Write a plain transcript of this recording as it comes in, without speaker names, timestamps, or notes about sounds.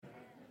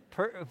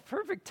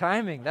Perfect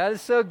timing. That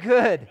is so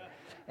good.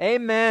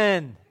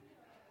 Amen.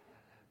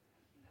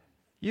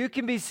 You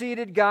can be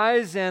seated,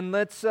 guys, and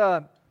let's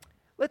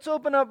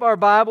open up our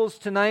Bibles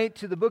tonight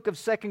to the book of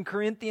 2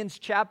 Corinthians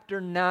chapter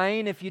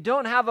 9. If you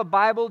don't have a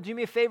Bible, do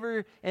me a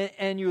favor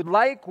and you would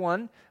like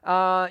one,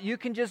 you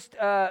can just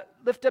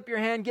lift up your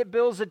hand, get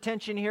Bill's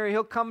attention here.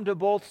 He'll come to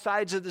both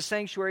sides of the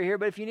sanctuary here,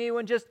 but if you need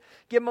one, just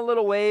give him a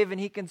little wave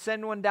and he can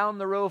send one down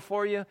the row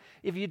for you.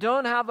 If you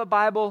don't have a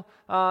Bible,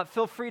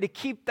 feel free to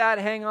keep that,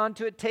 hang on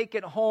to it, take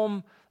it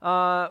home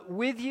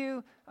with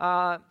you.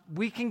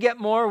 We can get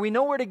more. We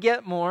know where to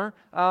get more.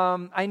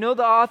 I know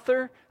the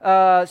author,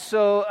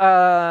 so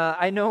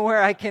I know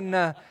where I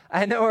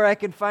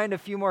can find a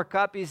few more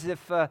copies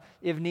if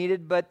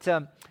needed. But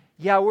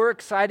yeah, we're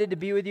excited to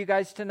be with you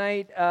guys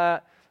tonight.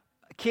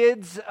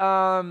 Kids,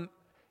 and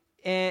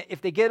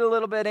if they get a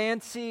little bit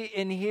antsy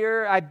in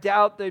here, I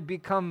doubt they'd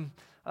become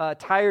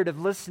tired of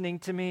listening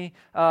to me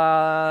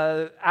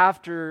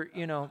after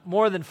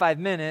more than 5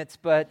 minutes.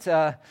 But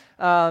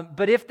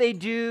if they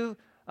do.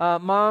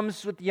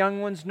 Moms with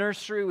young ones,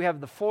 nursery, we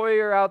have the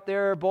foyer out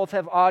there, both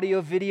have audio,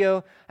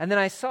 video, and then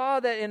I saw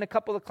that in a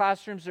couple of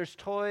classrooms there's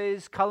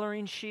toys,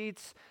 coloring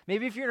sheets.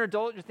 Maybe if you're an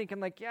adult, you're thinking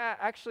like, yeah,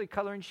 actually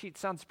coloring sheet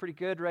sounds pretty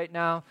good right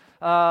now.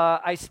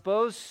 I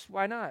suppose,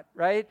 why not,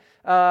 right?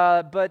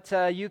 But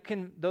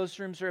those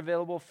rooms are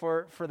available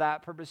for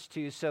that purpose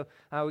too. So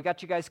we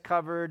got you guys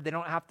covered. They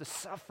don't have to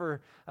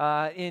suffer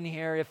in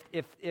here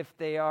if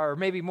they are, or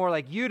maybe more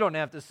like you don't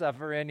have to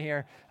suffer in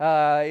here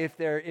if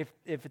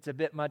it's a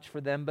bit much for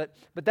them. But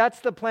that's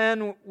the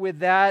plan with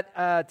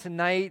that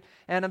tonight.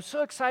 And I'm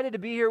so excited to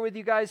be here with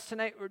you guys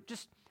tonight. We're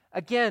just,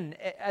 again,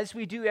 as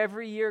we do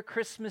every year,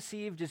 Christmas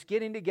Eve, just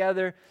getting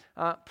together,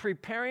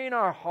 preparing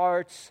our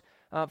hearts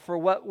for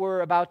what we're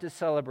about to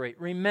celebrate,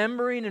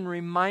 remembering and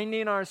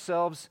reminding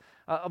ourselves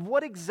of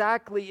what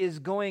exactly is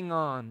going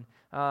on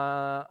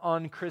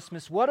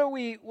Christmas. What are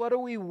we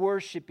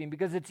worshiping?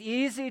 Because it's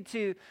easy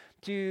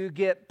to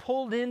get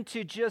pulled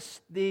into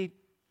just the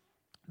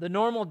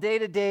normal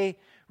day-to-day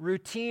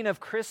routine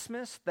of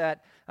Christmas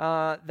that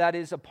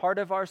is a part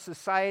of our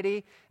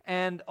society,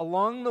 and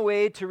along the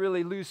way to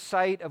really lose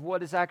sight of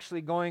what is actually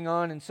going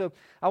on. And so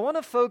I want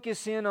to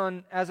focus in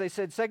on, as I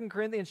said, 2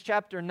 Corinthians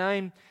chapter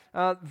 9,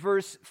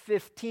 verse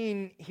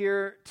 15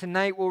 here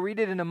tonight. We'll read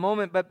it in a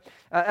moment, but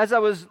as I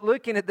was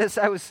looking at this,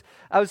 I was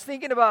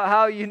thinking about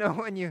how,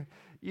 when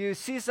you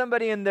see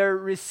somebody and they're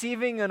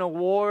receiving an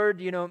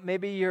award,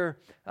 maybe you're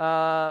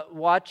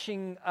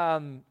watching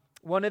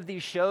one of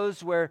these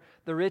shows where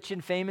the rich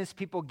and famous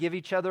people give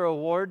each other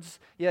awards.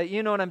 Yeah,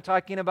 you know what I'm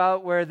talking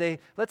about, where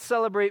let's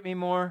celebrate me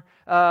more,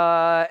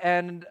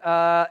 and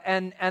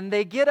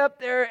they get up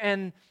there,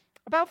 and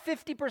about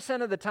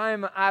 50% of the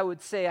time, I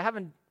would say, I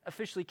haven't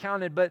officially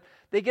counted, but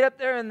they get up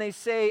there and they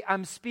say,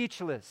 "I'm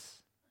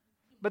speechless,"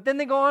 but then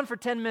they go on for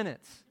 10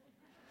 minutes,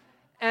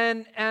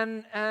 and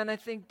I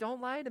think,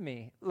 don't lie to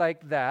me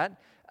like that,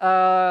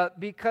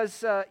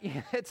 because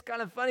it's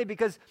kind of funny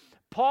because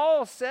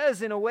Paul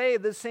says, in a way,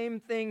 the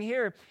same thing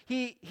here.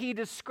 He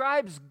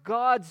describes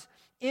God's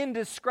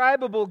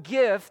indescribable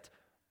gift,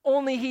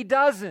 only he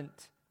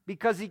doesn't,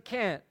 because he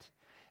can't.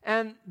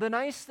 And the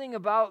nice thing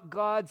about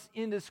God's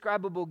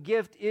indescribable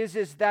gift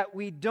is that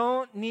we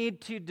don't need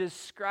to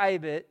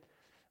describe it.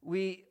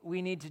 We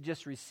need to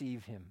just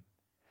receive him.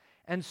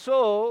 And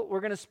so we're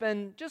going to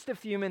spend just a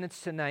few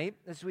minutes tonight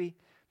as we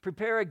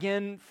prepare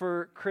again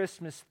for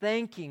Christmas,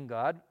 thanking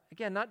God.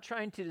 Again, not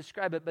trying to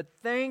describe it, but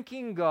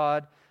thanking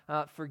God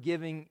for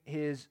giving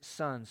his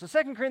son. So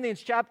 2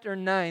 Corinthians chapter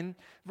 9,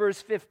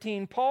 verse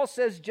 15, Paul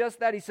says just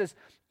that. He says,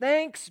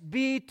 "Thanks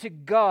be to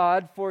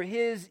God for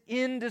his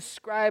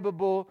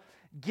indescribable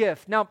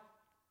gift." Now,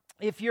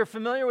 if you're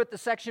familiar with the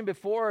section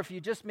before, if you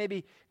just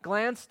maybe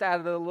glanced at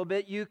it a little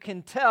bit, you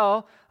can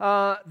tell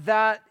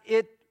that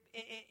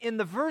in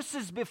the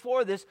verses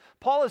before this,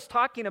 Paul is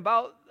talking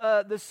about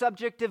the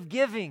subject of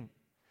giving.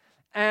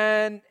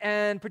 And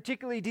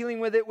particularly dealing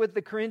with it with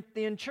the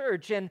Corinthian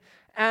church.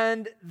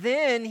 And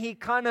then he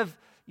kind of,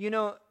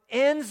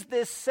 ends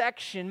this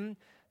section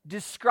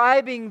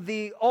describing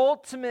the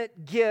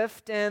ultimate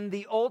gift and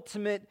the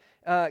ultimate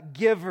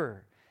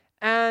giver.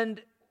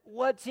 And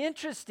what's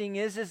interesting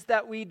is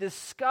that we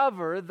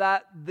discover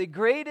that the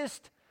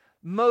greatest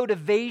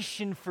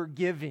motivation for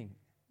giving,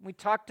 we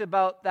talked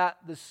about that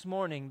this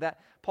morning, that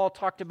Paul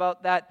talked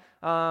about that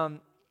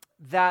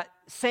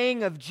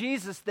saying of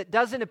Jesus that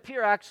doesn't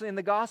appear actually in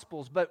the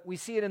Gospels, but we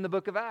see it in the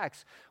book of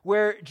Acts,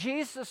 where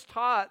Jesus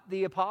taught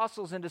the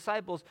apostles and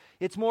disciples,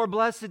 it's more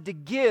blessed to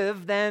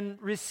give than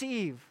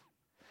receive.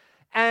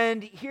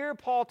 And here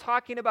Paul,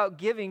 talking about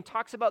giving,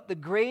 talks about the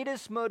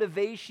greatest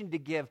motivation to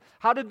give.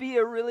 How to be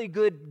a really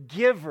good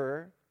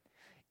giver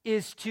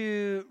is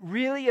to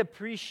really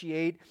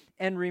appreciate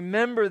and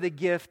remember the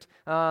gift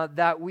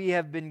that we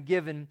have been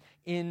given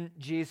in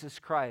Jesus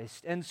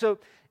Christ. And so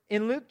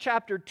in Luke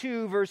chapter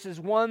 2, verses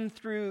 1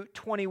 through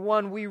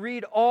 21, we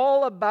read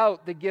all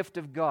about the gift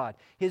of God,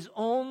 his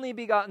only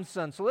begotten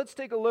Son. So let's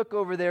take a look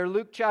over there,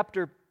 Luke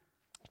chapter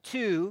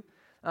 2,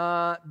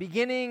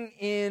 beginning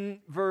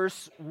in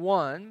verse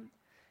 1.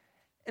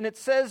 And it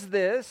says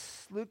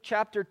this, Luke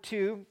chapter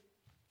 2,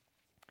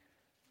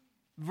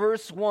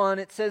 verse 1,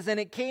 it says, "And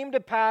it came to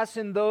pass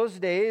in those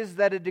days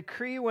that a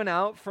decree went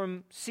out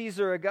from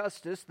Caesar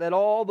Augustus that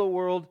all the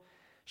world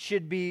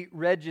should be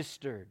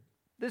registered."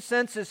 This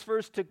census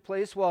first took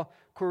place while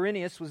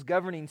Quirinius was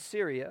governing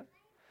Syria.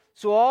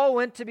 So all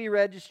went to be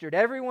registered,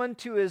 everyone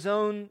to his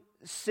own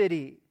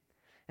city.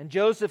 And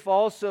Joseph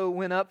also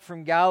went up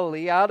from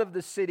Galilee, out of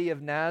the city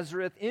of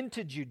Nazareth,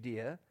 into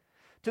Judea,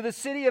 to the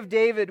city of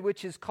David,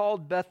 which is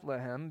called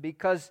Bethlehem,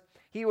 because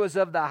he was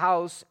of the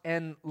house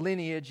and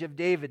lineage of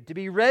David, to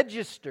be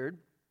registered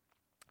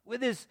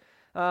with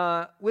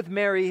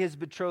Mary, his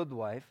betrothed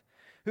wife,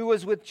 who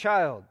was with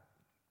child.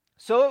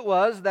 So it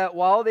was that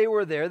while they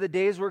were there, the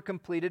days were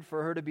completed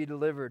for her to be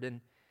delivered.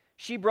 And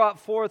she brought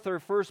forth her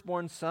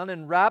firstborn son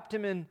and wrapped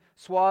him in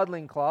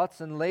swaddling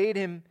cloths and laid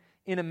him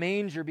in a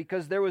manger,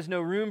 because there was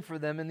no room for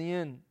them in the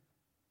inn.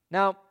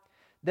 Now,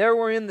 there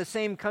were in the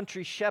same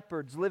country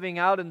shepherds living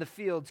out in the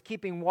fields,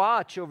 keeping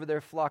watch over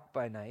their flock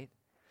by night.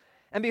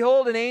 And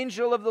behold, an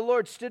angel of the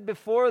Lord stood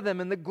before them,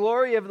 and the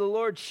glory of the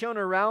Lord shone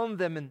around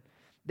them, and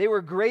they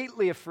were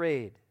greatly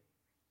afraid.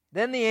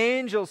 Then the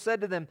angel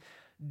said to them,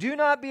 "Do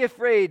not be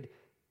afraid,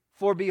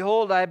 for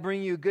behold, I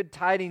bring you good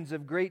tidings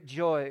of great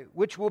joy,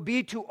 which will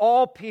be to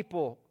all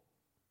people.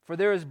 For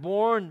there is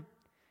born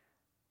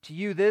to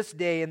you this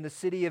day in the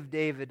city of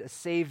David a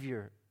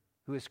Savior,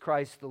 who is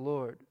Christ the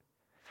Lord.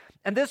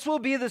 And this will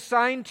be the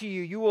sign to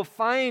you. You will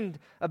find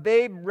a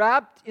babe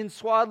wrapped in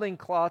swaddling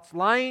cloths,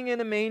 lying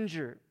in a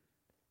manger."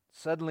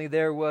 Suddenly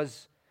there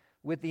was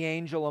with the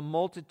angel a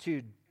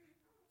multitude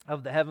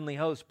of the heavenly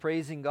host,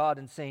 praising God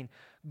and saying,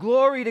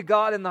 "Glory to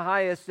God in the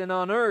highest, and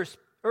on earth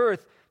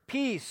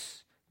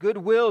peace,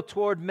 goodwill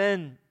toward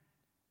men."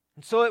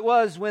 And so it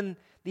was, when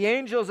the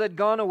angels had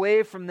gone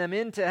away from them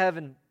into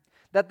heaven,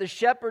 that the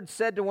shepherds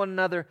said to one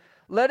another,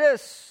 "Let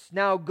us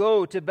now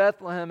go to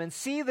Bethlehem and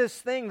see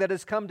this thing that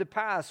has come to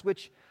pass,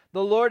 which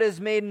the Lord has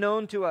made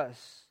known to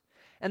us."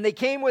 And they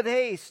came with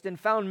haste and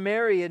found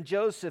Mary and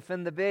Joseph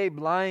and the babe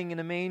lying in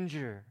a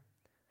manger.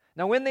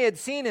 Now when they had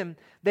seen him,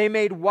 they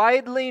made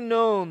widely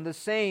known the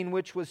saying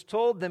which was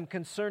told them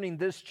concerning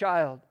this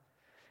child.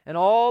 And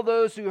all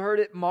those who heard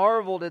it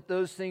marveled at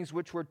those things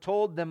which were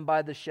told them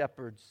by the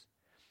shepherds.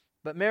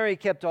 But Mary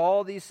kept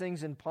all these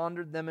things and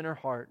pondered them in her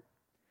heart.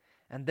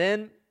 And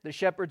then the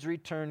shepherds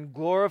returned,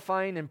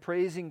 glorifying and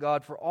praising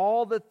God for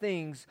all the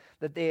things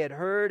that they had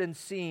heard and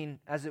seen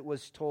as it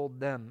was told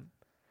them.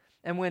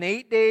 And when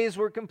 8 days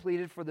were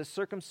completed for the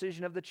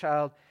circumcision of the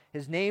child,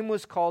 his name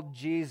was called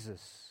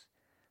Jesus,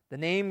 the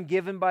name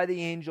given by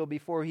the angel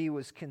before he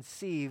was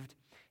conceived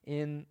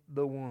in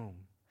the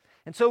womb.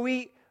 And so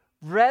we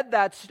read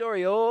that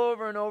story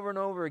over and over and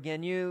over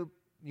again. You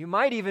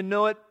might even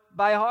know it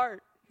by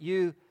heart.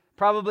 You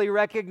probably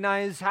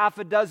recognize half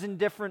a dozen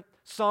different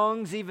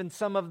songs, even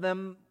some of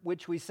them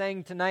which we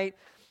sang tonight,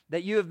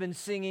 that you have been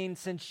singing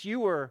since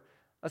you were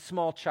a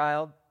small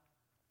child.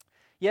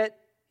 Yet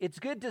it's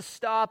good to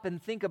stop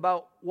and think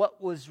about what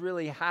was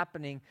really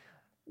happening.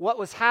 What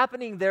was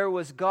happening there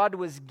was God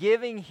was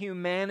giving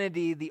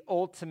humanity the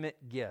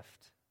ultimate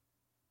gift.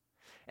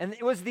 And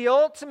it was the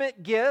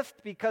ultimate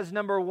gift because,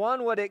 number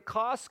one, what it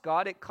cost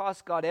God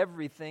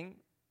everything.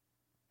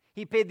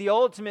 He paid the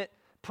ultimate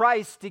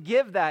price to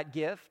give that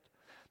gift.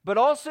 But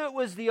also it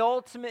was the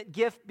ultimate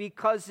gift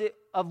because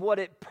of what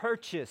it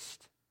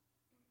purchased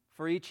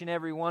for each and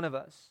every one of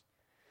us.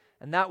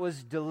 And that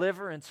was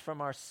deliverance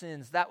from our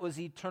sins. That was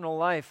eternal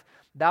life.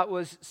 That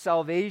was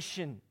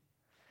salvation.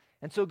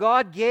 And so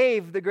God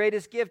gave the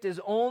greatest gift,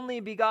 His only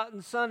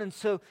begotten Son. And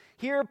so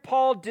here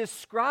Paul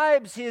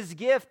describes His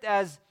gift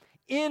as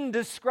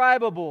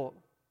indescribable.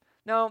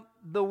 Now,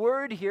 the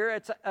word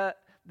here,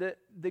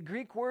 the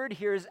Greek word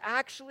here is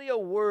actually a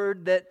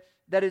word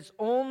that is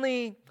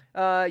only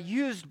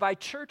used by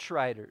church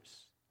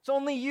writers. It's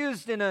only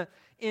used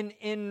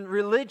in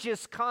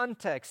religious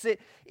context.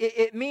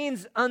 It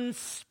means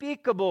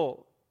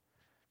unspeakable.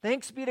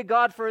 Thanks be to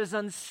God for His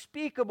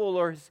unspeakable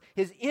or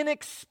His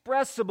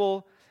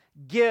inexpressible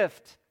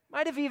gift.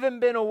 Might have even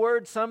been a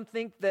word some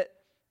think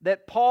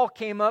that Paul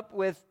came up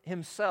with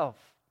himself.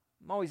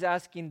 I'm always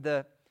asking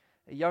the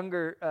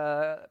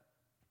younger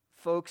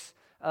folks,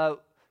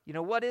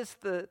 what is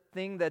the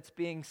thing that's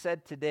being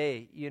said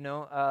today?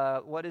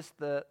 What is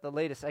the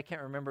latest? I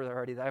can't remember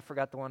already. I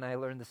forgot the one I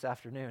learned this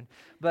afternoon.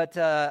 But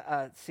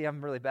see,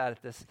 I'm really bad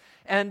at this.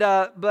 And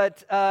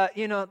the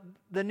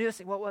newest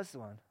thing. What was the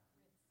one?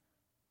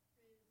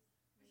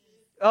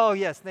 Oh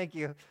yes, thank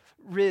you.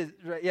 Riz.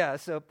 Yeah.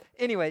 So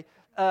anyway,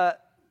 they'll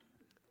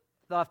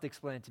have to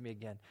explain it to me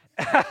again.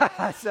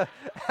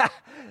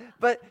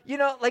 But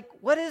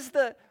what is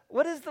the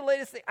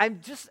latest thing?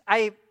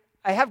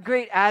 I have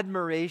great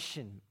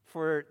admiration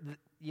for,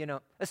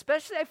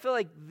 especially I feel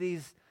like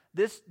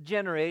this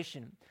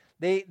generation,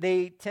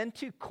 they tend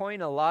to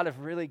coin a lot of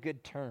really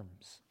good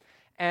terms.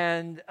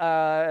 And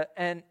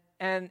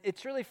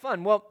it's really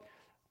fun. Well,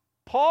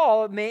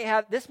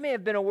 this may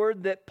have been a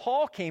word that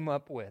Paul came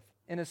up with.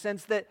 in a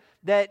sense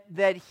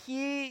that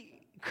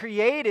he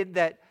created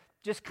that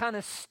just kind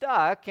of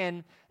stuck,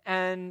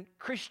 and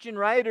Christian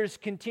writers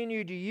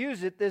continue to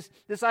use it,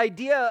 this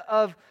idea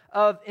of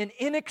an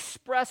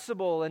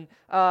inexpressible and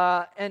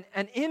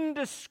an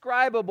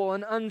indescribable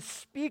and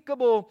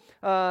unspeakable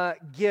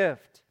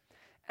gift.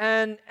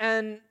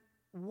 And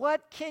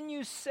what can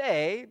you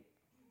say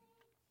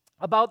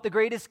about the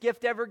greatest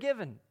gift ever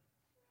given?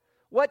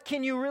 What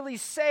can you really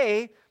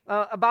say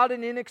about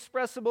an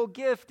inexpressible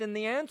gift? And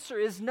the answer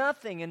is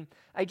nothing. And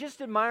I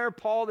just admire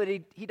Paul that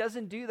he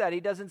doesn't do that.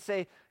 He doesn't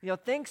say,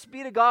 thanks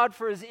be to God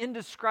for his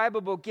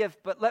indescribable gift,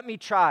 but let me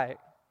try.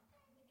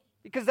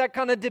 Because that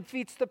kind of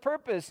defeats the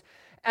purpose.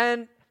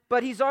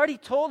 But he's already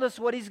told us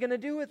what he's going to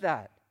do with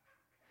that.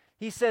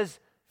 He says,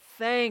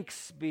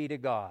 thanks be to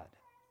God.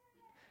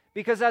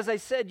 Because as I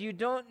said, you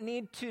don't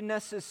need to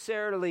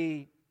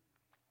necessarily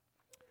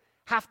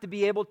have to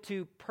be able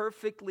to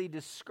perfectly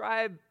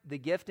describe the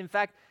gift. In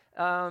fact,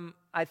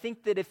 I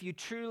think that if you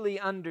truly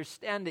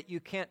understand it, you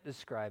can't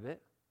describe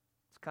it.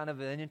 It's kind of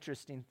an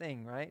interesting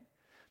thing, right?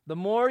 The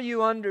more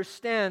you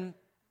understand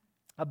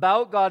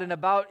about God and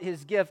about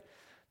his gift,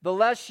 the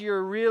less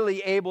you're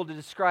really able to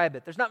describe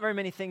it. There's not very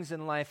many things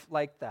in life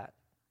like that.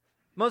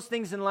 Most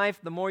things in life,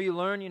 the more you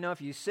learn,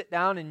 if you sit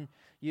down and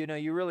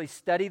you really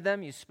study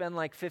them, you spend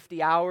like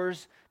 50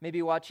 hours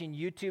maybe watching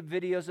YouTube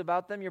videos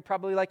about them, you're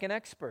probably like an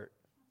expert.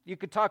 You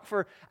could talk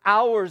for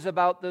hours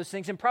about those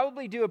things and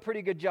probably do a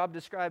pretty good job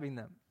describing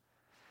them.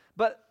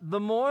 But the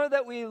more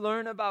that we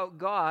learn about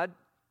God,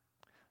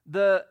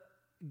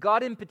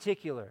 God in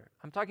particular,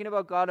 I'm talking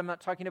about God, I'm not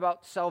talking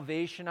about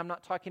salvation, I'm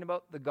not talking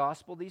about the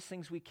gospel. These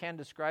things we can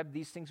describe,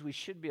 these things we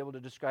should be able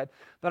to describe.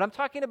 But I'm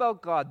talking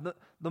about God.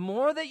 The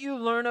more that you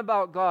learn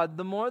about God,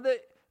 the more that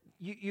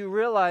you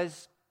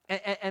realize,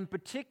 and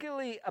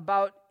particularly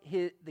about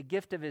the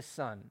gift of his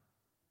Son,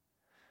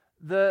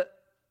 the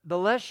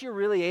less you're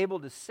really able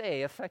to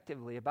say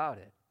effectively about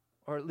it,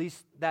 or at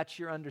least that's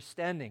your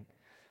understanding.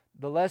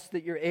 The less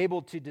that you're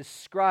able to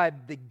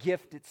describe the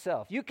gift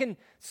itself. You can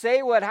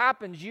say what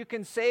happens. You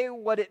can say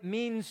what it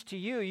means to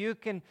you. You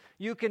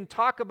can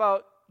talk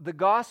about the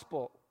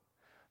gospel.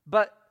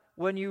 But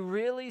when you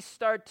really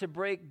start to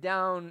break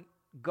down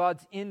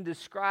God's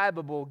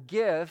indescribable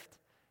gift,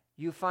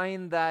 you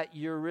find that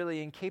you're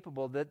really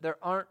incapable, that there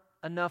aren't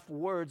enough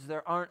words,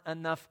 there aren't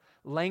enough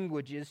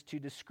languages to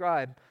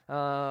describe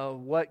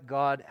what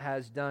God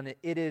has done.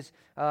 It is,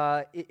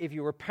 if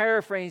you were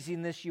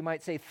paraphrasing this, you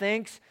might say,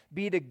 thanks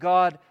be to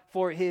God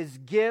for his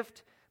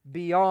gift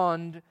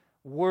beyond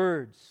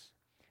words.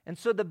 And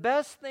so the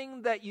best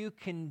thing that you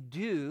can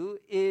do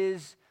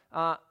is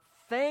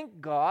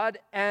thank God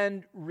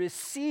and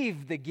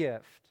receive the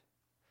gift.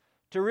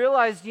 To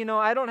realize,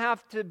 I don't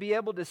have to be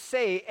able to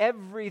say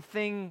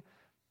everything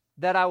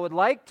that I would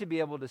like to be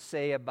able to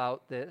say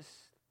about this.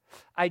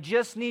 I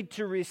just need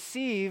to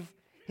receive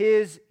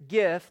his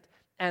gift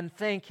and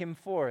thank him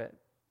for it.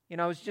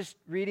 I was just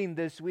reading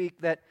this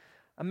week that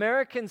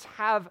Americans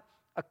have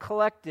a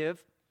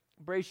collective,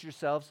 brace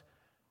yourselves,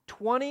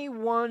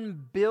 $21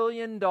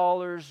 billion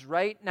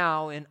right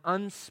now in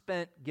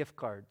unspent gift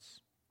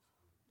cards.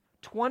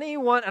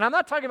 21, and I'm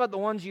not talking about the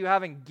ones you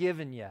haven't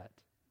given yet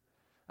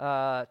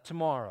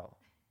tomorrow.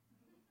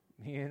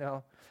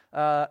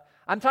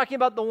 I'm talking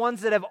about the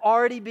ones that have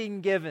already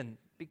been given,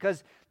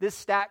 because this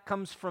stat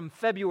comes from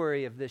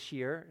February of this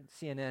year,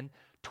 CNN.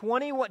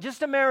 21,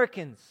 just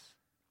Americans,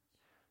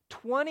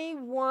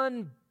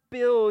 $21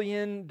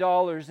 billion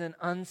in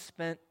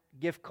unspent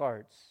gift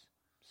cards,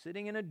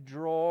 sitting in a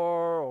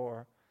drawer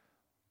or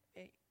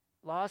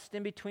lost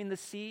in between the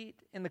seat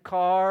in the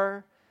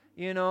car,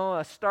 a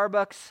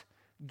Starbucks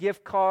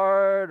gift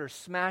card or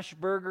Smash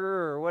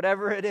Burger or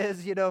whatever it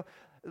is,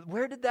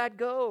 where did that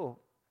go?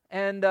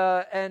 And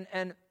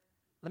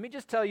let me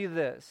just tell you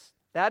this.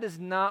 That is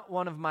not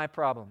one of my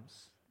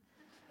problems.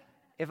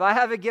 If I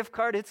have a gift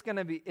card,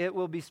 it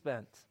will be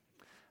spent.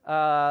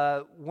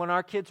 When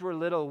our kids were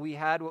little, we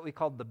had what we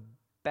called the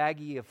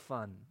baggie of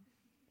fun.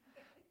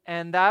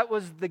 And that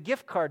was the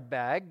gift card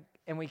bag,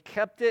 and we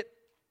kept it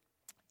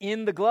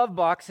in the glove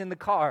box in the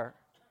car.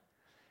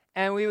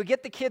 And we would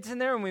get the kids in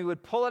there, and we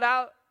would pull it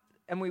out,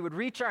 and we would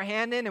reach our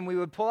hand in, and we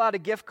would pull out a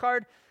gift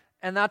card,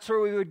 and that's where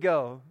we would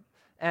go.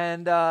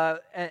 And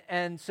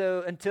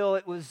so until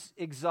it was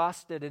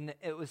exhausted and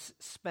it was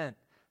spent.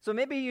 So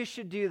maybe you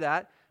should do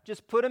that.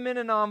 Just put them in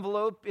an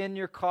envelope in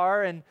your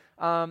car and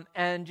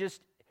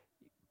just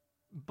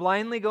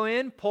blindly go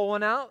in, pull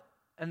one out,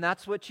 and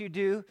that's what you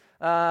do.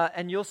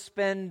 And you'll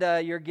spend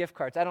your gift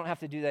cards. I don't have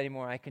to do that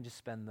anymore. I can just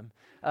spend them.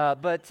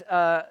 But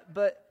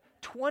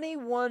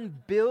 $21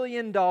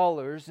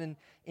 billion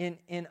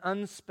in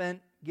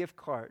unspent gift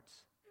cards.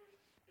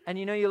 And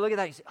you look at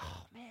that and you say,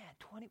 oh man,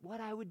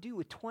 what I would do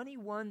with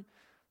 21,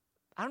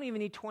 I don't even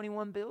need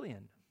 21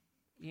 billion.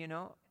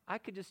 I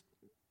could just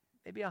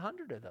maybe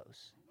 100 of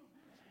those.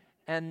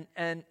 And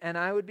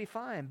I would be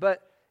fine.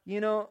 But,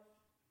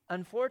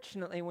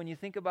 unfortunately, when you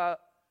think about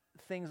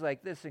things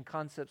like this and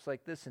concepts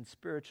like this in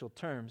spiritual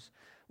terms,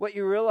 what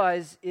you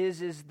realize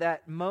is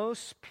that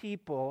most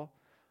people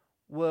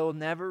will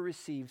never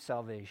receive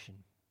salvation,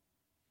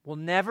 will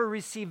never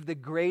receive the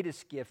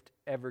greatest gift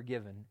ever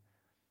given,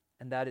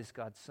 and that is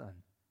God's Son.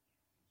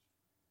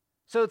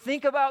 So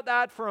think about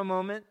that for a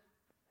moment.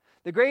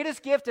 The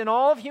greatest gift in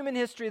all of human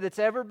history that's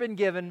ever been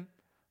given,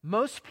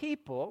 most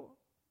people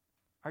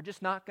are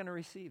just not going to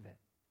receive it.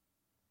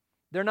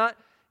 They're not.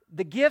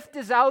 The gift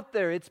is out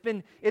there. It's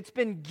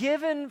been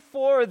given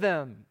for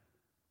them,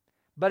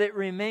 but it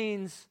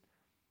remains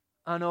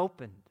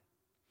unopened.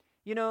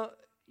 You know,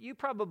 you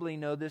probably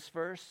know this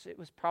verse. It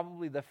was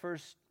probably the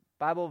first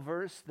Bible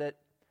verse that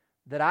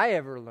I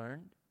ever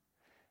learned.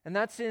 And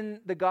that's in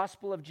the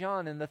Gospel of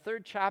John, in the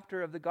 3rd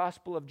chapter of the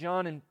Gospel of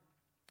John, in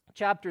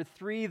chapter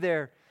 3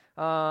 there,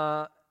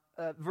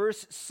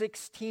 verse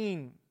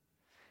 16.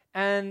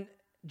 And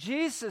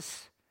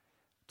Jesus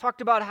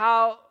talked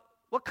about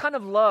what kind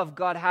of love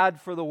God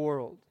had for the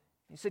world.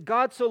 He said,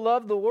 God so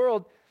loved the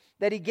world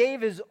that he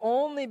gave his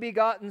only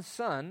begotten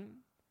Son,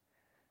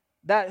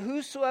 that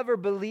whosoever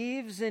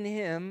believes in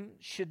him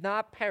should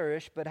not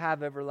perish but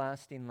have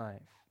everlasting life.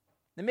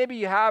 And maybe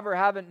you have or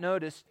haven't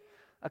noticed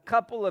a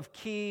couple of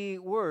key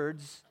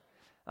words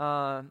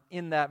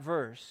in that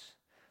verse.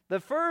 The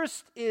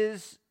first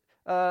is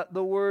the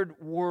word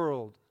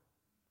world.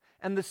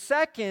 And the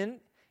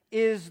second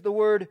is the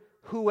word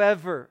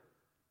whoever.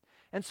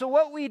 And so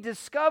what we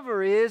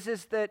discover is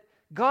that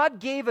God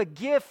gave a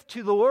gift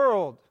to the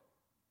world.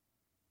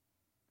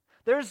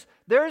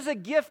 There's a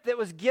gift that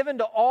was given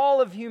to all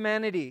of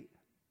humanity.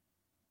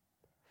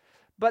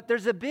 But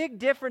there's a big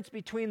difference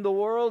between the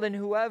world and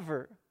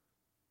whoever.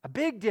 A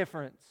big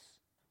difference.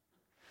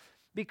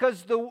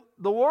 Because the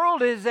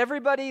world is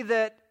everybody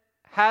that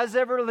has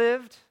ever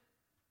lived,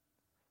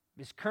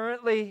 is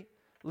currently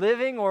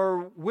living,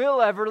 or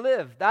will ever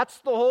live. That's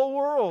the whole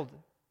world.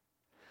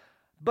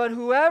 But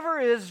whoever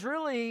is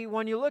really,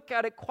 when you look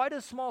at it, quite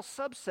a small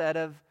subset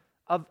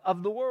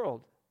of the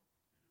world.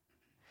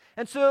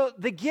 And so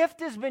the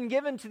gift has been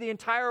given to the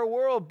entire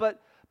world,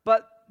 but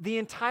the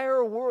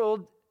entire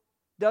world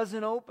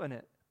doesn't open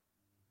it,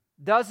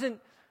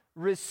 doesn't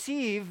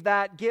receive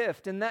that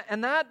gift. And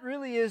that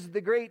really is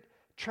the great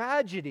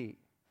tragedy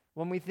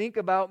when we think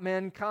about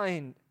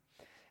mankind.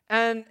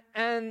 And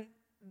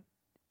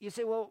you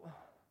say, well,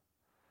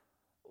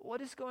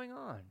 what is going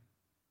on?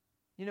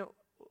 You know,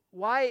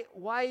 why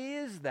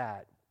is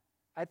that?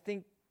 I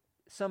think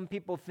some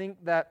people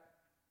think that,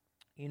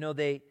 you know,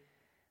 they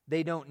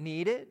don't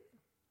need it.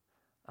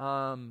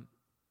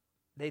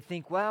 They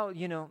think, well,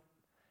 you know,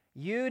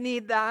 you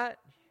need that.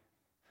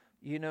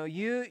 You know,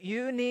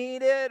 you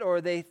need it,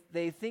 or they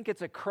think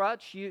it's a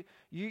crutch.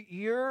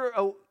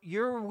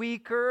 You're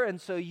weaker, and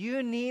so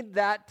you need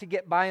that to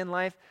get by in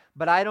life,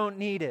 but I don't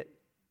need it.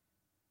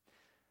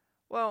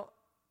 Well,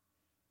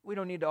 we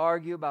don't need to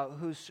argue about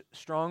who's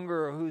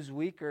stronger or who's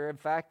weaker. In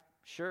fact,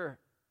 sure,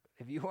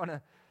 if you want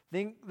to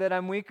think that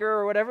I'm weaker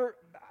or whatever,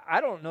 I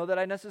don't know that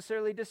I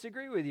necessarily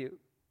disagree with you.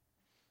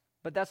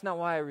 But that's not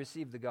why I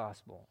received the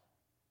gospel.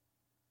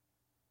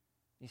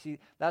 You see,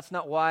 that's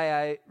not why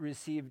I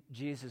received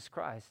Jesus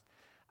Christ.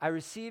 I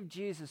received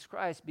Jesus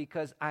Christ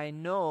because I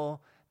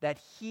know that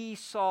he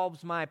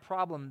solves my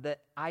problem that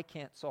I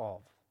can't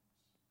solve.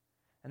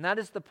 And that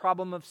is the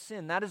problem of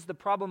sin. That is the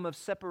problem of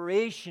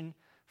separation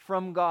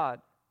from God.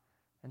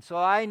 And so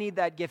I need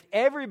that gift.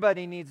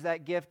 Everybody needs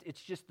that gift.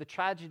 It's just the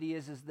tragedy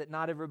is that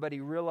not everybody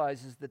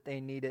realizes that they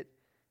need it.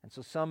 And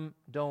so some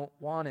don't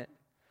want it.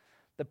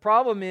 The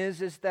problem is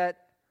that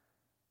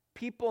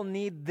people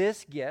need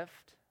this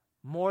gift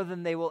more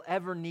than they will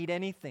ever need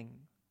anything.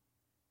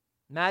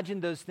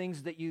 Imagine those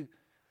things that you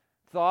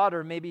thought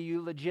or maybe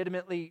you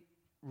legitimately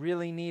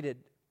really needed.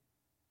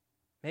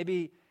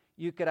 Maybe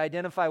you could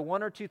identify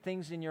one or two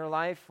things in your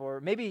life, or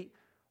maybe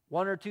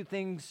one or two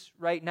things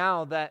right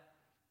now that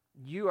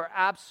you are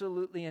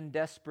absolutely in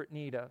desperate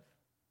need of.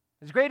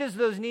 As great as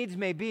those needs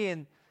may be,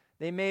 and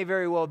they may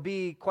very well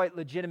be quite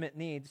legitimate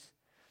needs,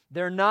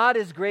 they're not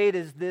as great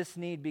as this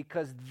need,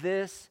 because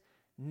this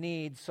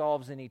need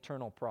solves an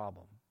eternal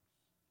problem.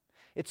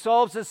 It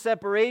solves a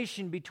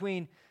separation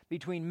between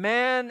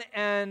man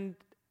and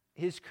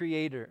his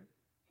Creator.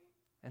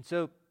 And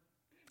so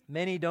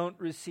many don't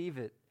receive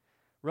it.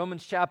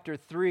 Romans chapter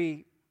 3,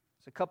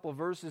 there's a couple of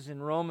verses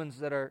in Romans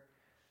that are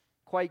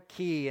quite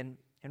key. And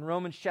in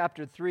Romans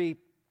chapter 3,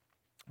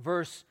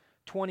 verse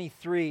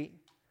 23,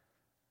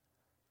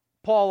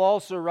 Paul,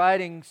 also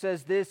writing,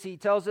 says this. He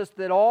tells us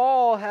that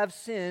all have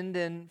sinned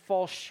and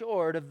fall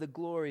short of the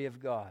glory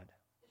of God.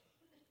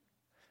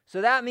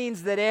 So that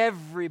means that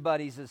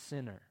everybody's a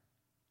sinner.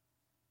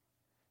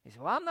 He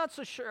said, well, I'm not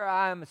so sure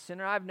I'm a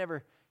sinner. I've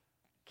never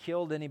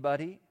killed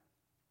anybody.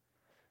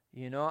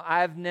 You know,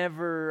 I've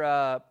never,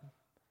 I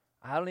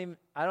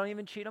don't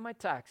even cheat on my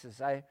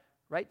taxes. I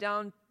write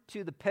down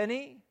to the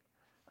penny.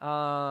 You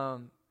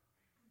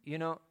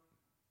know,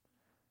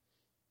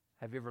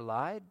 have you ever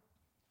lied?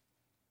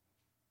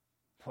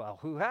 Well,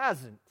 who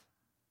hasn't?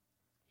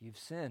 You've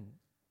sinned.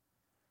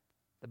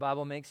 The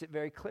Bible makes it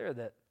very clear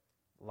that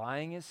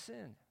lying is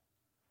sin.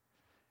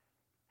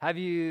 Have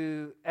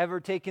you ever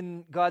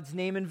taken God's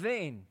name in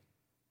vain?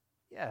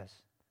 Yes.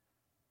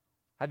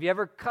 Have you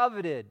ever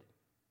coveted?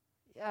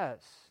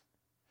 Yes.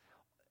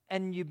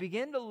 And you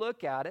begin to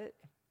look at it,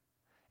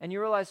 and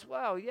you realize,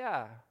 wow,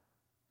 yeah,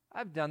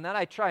 I've done that.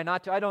 I try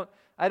not to.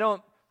 I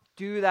don't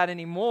do that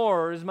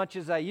anymore as much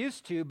as I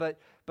used to, but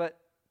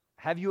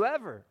have you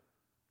ever?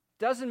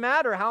 Doesn't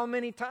matter how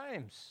many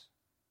times.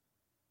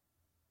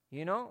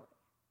 You know,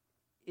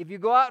 if you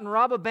go out and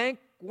rob a bank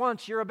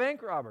once, you're a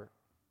bank robber.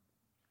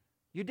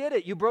 You did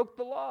it. You broke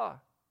the law.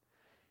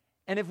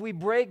 And if we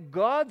break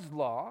God's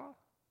law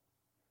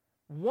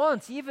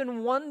once,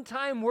 even one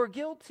time, we're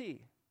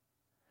guilty.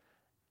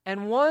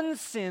 And one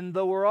sin,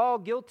 though we're all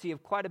guilty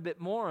of quite a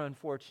bit more,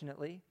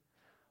 unfortunately,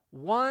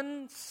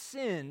 one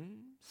sin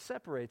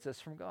separates us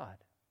from God.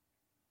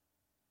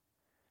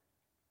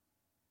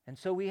 And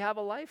so we have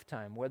a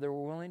lifetime, whether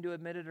we're willing to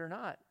admit it or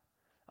not,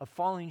 of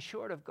falling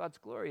short of God's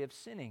glory, of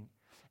sinning.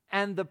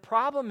 And the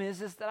problem is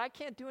that I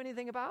can't do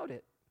anything about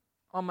it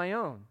on my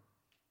own.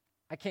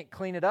 I can't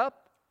clean it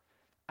up.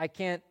 I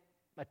can't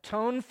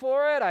atone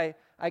for it.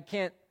 I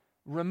can't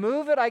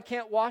remove it. I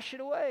can't wash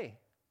it away.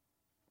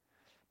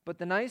 But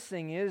the nice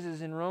thing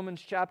is in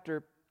Romans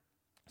chapter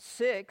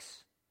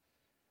 6,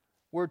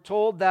 we're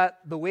told that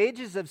the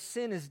wages of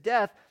sin is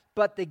death,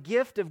 but the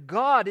gift of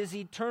God is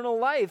eternal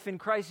life in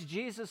Christ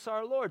Jesus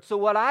our Lord. So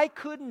what I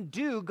couldn't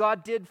do,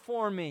 God did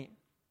for me.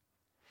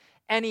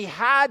 And He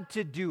had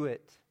to do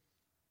it.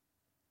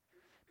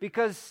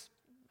 Because,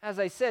 as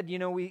I said, you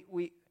know,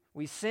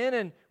 we sin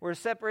and we're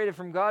separated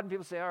from God, and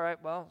people say, all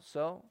right, well,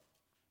 so?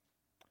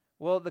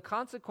 Well, the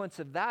consequence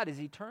of that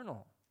is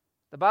eternal.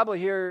 The Bible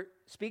here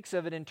speaks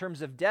of it in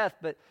terms of death,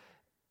 but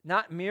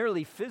not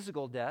merely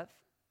physical death,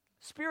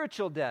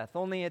 spiritual death.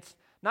 Only it's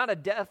not a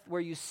death where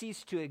you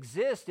cease to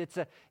exist. It's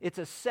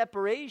a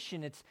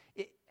separation.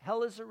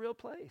 Hell is a real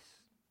place.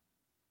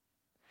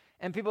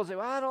 And people say,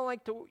 well, I don't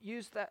like to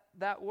use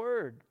that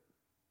word.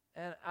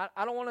 And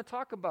I don't want to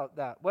talk about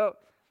that.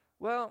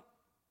 Well,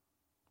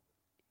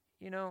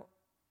 you know,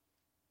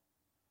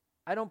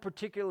 I don't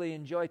particularly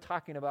enjoy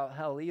talking about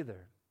hell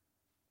either.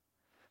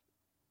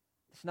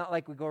 It's not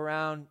like we go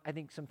around, I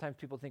think sometimes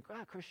people think,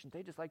 Christians,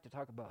 they just like to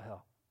talk about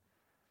hell.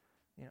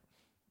 You know,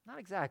 not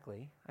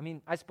exactly. I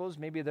mean, I suppose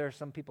maybe there are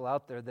some people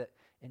out there that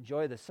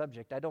enjoy the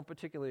subject. I don't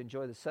particularly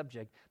enjoy the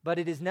subject, but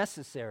it is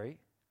necessary.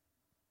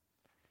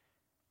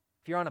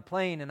 If you're on a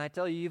plane and I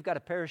tell you you've got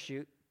a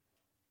parachute,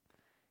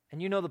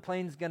 and you know the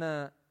plane's going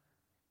to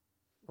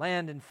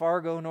land in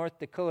Fargo, North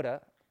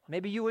Dakota,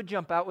 maybe you would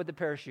jump out with the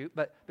parachute,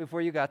 but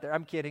before you got there,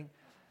 I'm kidding.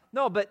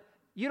 No, but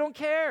you don't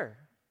care.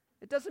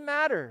 It doesn't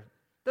matter.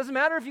 It doesn't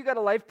matter if you got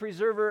a life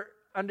preserver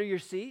under your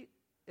seat,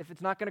 if it's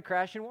not going to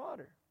crash in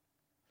water.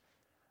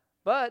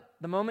 But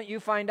the moment you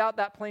find out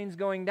that plane's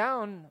going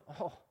down,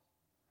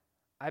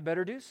 I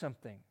better do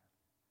something.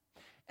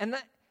 And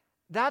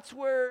that's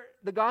where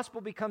the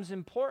gospel becomes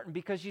important,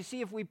 because you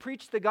see, if we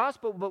preach the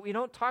gospel but we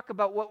don't talk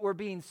about what we're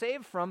being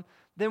saved from,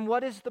 then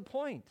what is the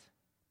point?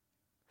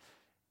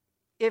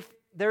 If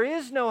there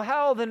is no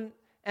hell, then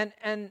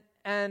and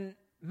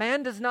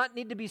man does not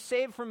need to be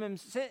saved from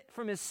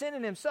his sin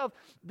in himself,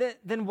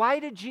 then why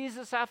did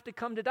Jesus have to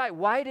come to die?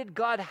 Why did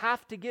God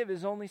have to give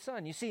His only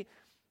Son? You see,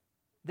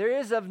 there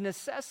is of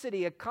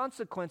necessity a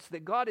consequence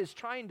that God is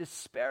trying to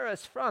spare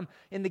us from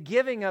in the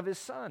giving of His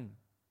Son.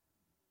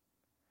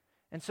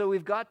 And so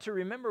we've got to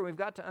remember, we've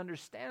got to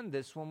understand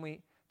this when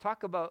we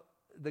talk about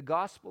the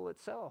gospel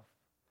itself.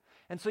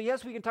 And so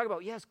yes, we can talk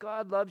about, yes,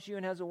 God loves you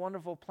and has a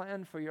wonderful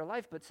plan for your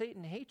life, but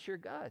Satan hates your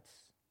guts.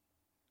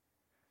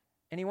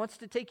 And he wants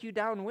to take you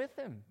down with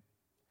him.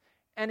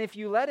 And if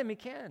you let him, he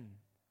can.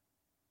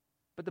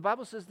 But the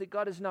Bible says that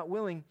God is not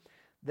willing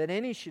that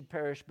any should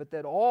perish, but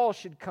that all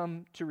should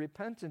come to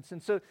repentance.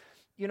 And so,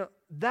 you know,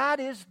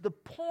 that is the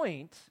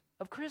point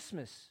of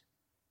Christmas.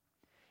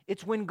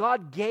 It's when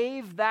God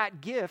gave that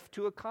gift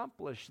to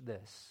accomplish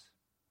this.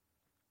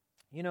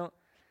 You know,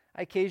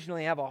 I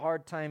occasionally have a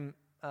hard time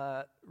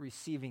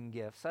receiving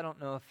gifts. I don't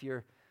know if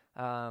you're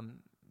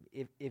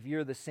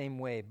the same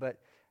way, but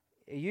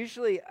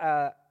usually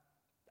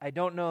I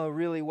don't know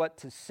really what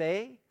to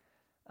say.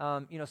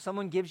 You know,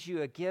 someone gives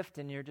you a gift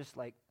and you're just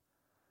like,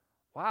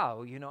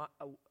 wow, you know,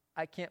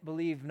 I can't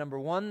believe, number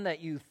one, that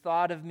you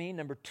thought of me.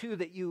 Number two,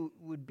 that you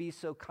would be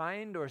so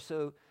kind or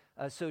so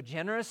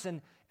generous,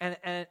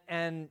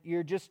 and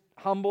you're just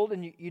humbled,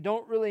 and you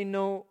don't really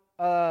know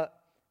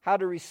how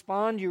to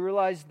respond. You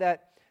realize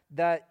that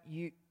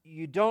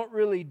you don't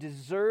really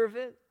deserve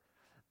it.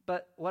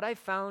 But what I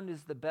found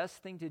is the best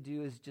thing to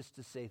do is just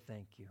to say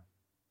thank you.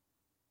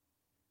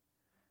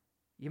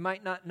 You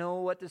might not know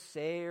what to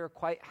say or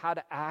quite how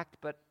to act,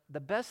 but the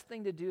best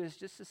thing to do is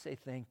just to say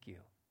thank you.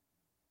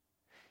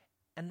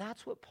 And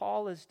that's what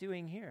Paul is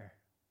doing here.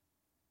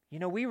 You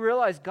know, we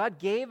realize God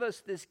gave us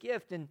this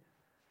gift, and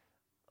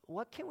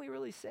what can we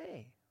really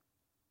say?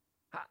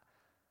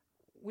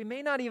 We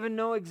may not even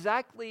know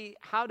exactly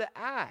how to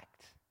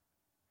act,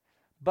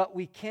 but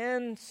we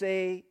can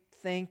say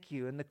thank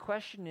you. And the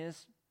question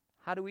is,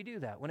 how do we do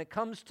that? When it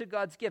comes to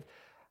God's gift,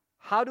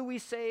 how do we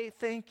say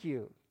thank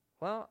you?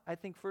 Well, I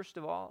think first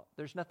of all,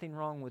 there's nothing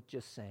wrong with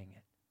just saying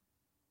it.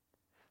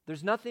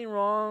 There's nothing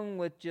wrong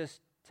with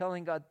just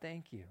telling God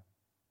thank you.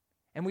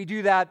 And we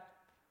do that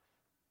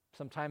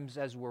sometimes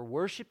as we're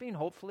worshiping,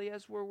 hopefully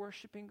as we're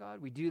worshiping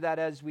God. We do that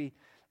as we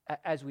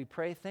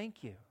pray,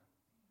 thank you.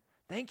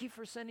 Thank you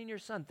for sending your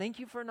Son. Thank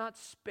you for not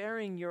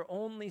sparing your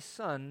only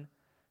Son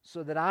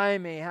so that I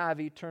may have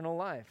eternal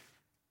life.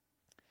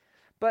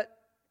 But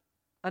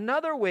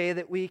another way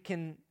that we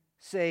can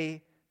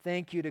say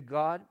thank you to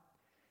God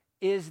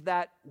is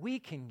that we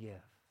can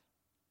give.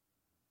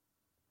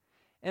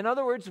 In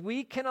other words,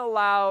 we can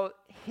allow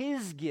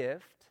His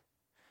gift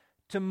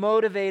to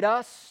motivate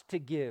us to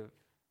give,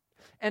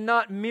 and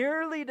not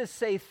merely to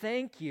say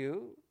thank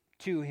you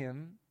to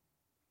Him,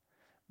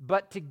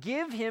 but to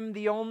give Him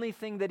the only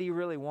thing that He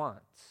really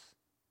wants,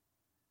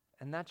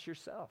 and that's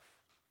yourself.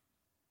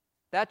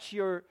 That's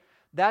your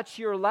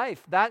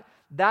life.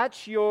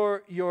 That's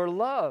your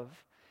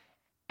love.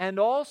 And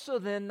also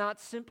then not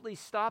simply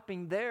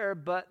stopping there,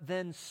 but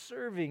then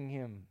serving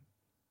Him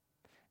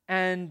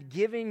and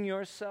giving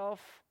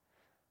yourself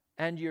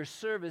and your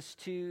service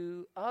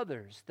to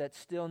others that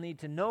still need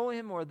to know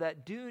Him or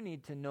that do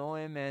need to know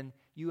Him, and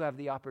you have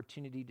the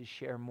opportunity to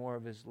share more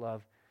of His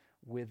love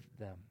with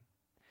them.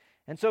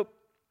 And so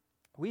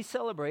we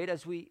celebrate,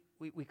 as we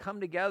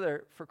come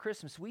together for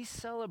Christmas, we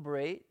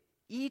celebrate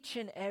each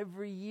and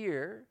every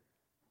year.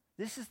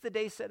 This is the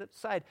day set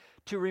aside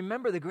to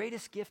remember the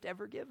greatest gift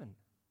ever given.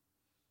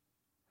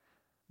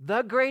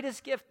 The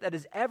greatest gift that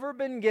has ever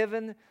been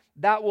given,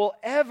 that will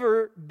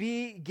ever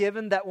be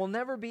given, that will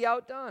never be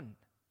outdone.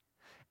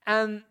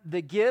 And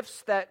the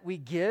gifts that we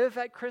give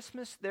at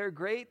Christmas, they're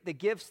great. The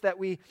gifts that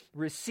we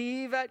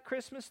receive at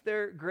Christmas,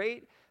 they're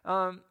great.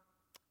 And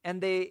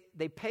they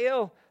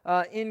pale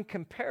in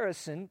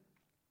comparison,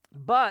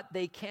 but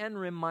they can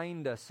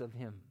remind us of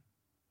Him.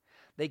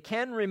 They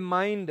can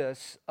remind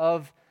us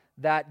of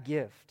that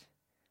gift.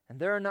 And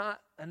there are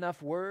not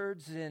enough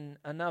words and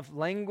enough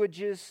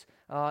languages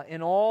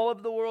in all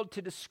of the world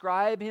to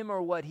describe Him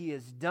or what He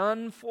has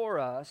done for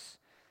us.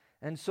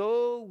 And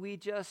so we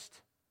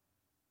just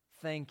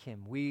thank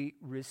Him. We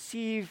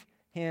receive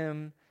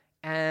Him,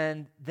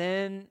 and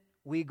then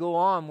we go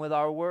on with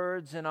our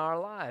words and our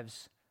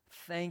lives,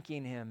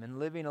 thanking Him and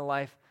living a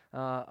life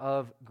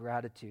of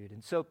gratitude.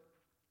 And so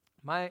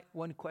my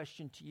one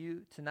question to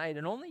you tonight,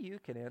 and only you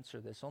can answer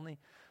this, only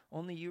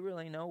you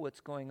really know what's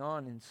going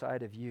on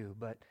inside of you,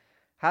 but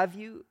have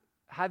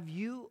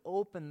you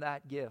opened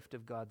that gift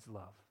of God's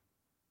love?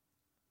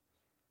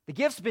 The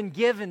gift's been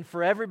given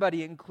for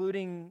everybody,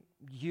 including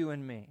you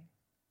and me.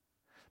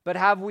 But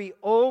have we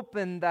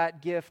opened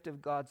that gift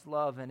of God's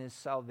love and His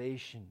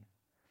salvation?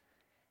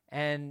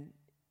 And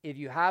if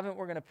you haven't,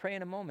 we're going to pray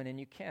in a moment, and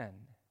you can.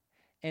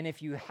 And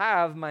if you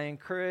have, my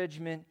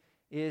encouragement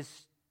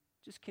is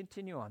just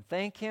continue on.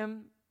 Thank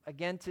Him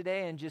again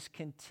today, and just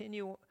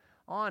continue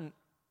on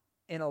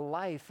in a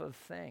life of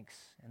thanks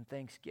and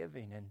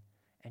thanksgiving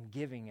and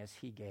giving as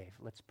He gave.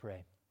 Let's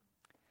pray.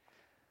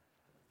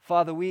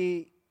 Father,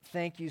 we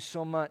thank You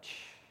so much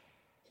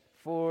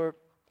for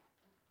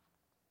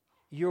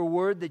Your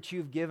word that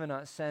You've given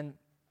us, and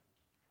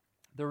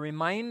the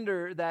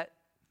reminder that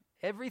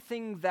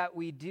everything that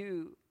we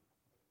do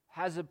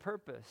has a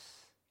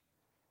purpose.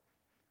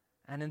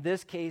 And in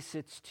this case,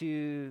 it's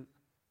to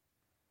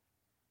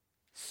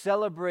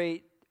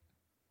celebrate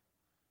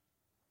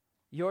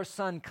Your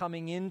Son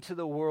coming into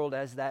the world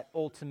as that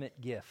ultimate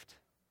gift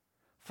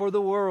for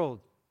the world.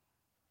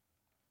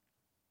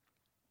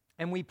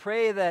 And we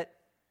pray that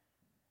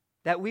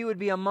we would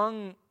be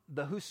among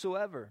the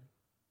whosoever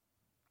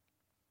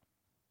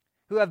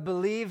who have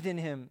believed in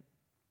Him,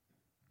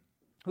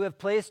 who have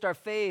placed our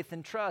faith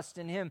and trust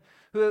in Him,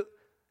 who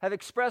have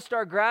expressed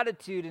our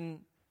gratitude and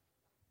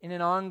in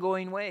an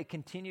ongoing way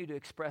continue to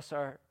express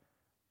our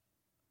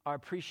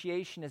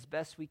appreciation as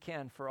best we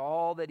can for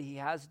all that He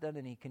has done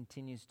and He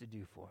continues to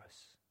do for us.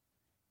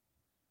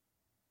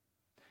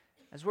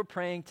 As we're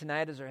praying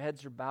tonight, as our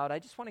heads are bowed, I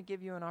just want to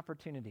give you an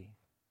opportunity.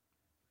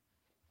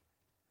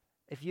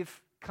 If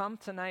you've come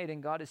tonight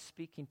and God is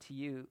speaking to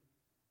you,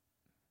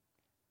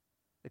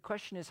 the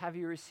question is, have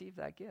you received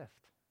that gift?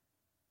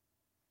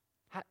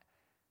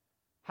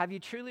 Have you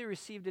truly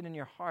received it in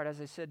your heart?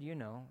 As I said, you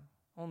know.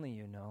 Only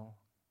you know.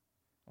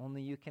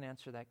 Only you can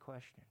answer that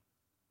question.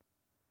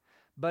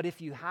 But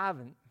if you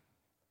haven't,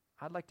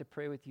 I'd like to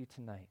pray with you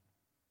tonight.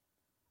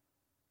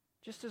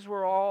 Just as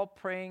we're all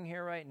praying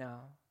here right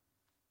now.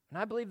 And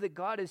I believe that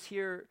God is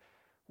here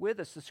with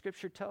us. The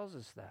Scripture tells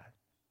us that.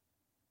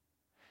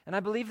 And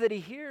I believe that He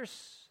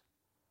hears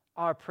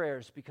our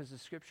prayers because the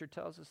Scripture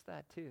tells us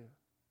that too.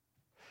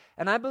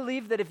 And I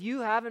believe that if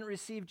you haven't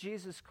received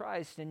Jesus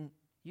Christ and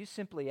you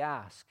simply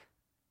ask,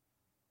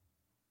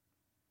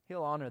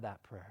 He'll honor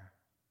that prayer.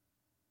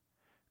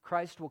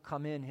 Christ will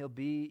come in. He'll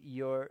be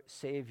your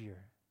Savior.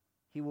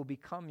 He will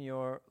become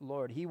your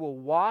Lord. He will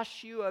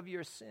wash you of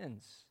your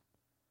sins.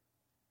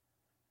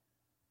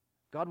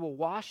 God will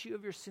wash you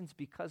of your sins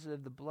because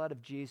of the blood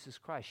of Jesus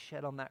Christ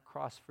shed on that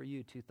cross for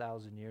you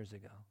 2,000 years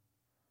ago.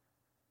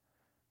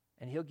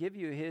 And He'll give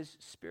you His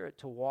Spirit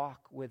to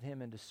walk with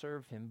Him and to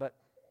serve Him. But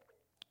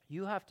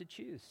you have to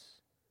choose.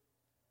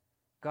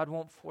 God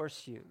won't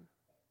force you.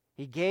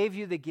 He gave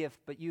you the gift,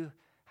 but you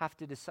have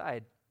to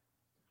decide,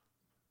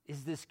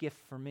 is this gift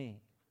for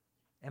me?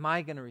 Am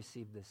I going to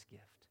receive this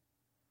gift?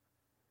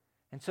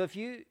 And so if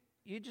you'd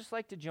just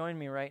like to join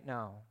me right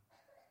now,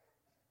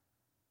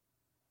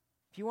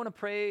 if you want to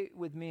pray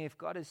with me, if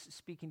God is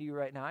speaking to you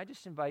right now, I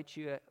just invite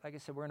you, like I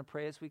said, we're going to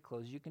pray as we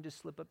close. You can just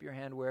slip up your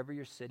hand wherever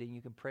you're sitting.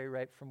 You can pray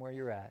right from where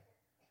you're at.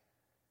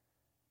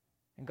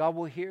 And God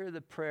will hear the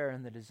prayer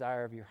and the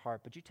desire of your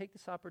heart. But you take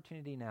this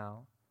opportunity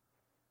now,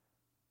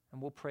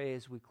 and we'll pray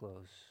as we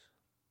close.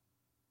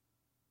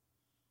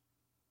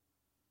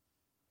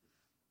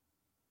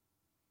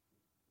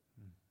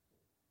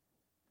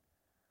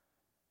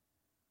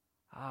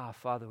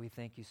 Father, we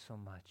thank you so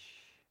much.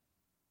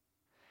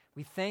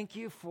 We thank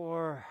you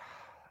for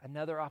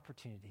another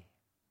opportunity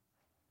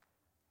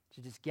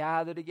to just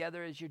gather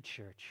together as your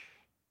church,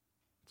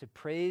 to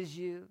praise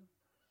you,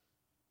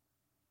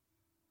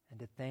 and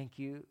to thank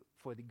you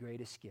for the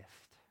greatest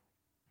gift,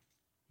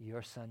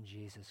 your Son,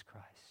 Jesus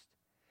Christ.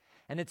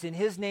 And it's in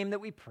his name that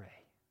we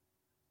pray.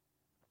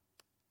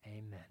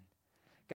 Amen.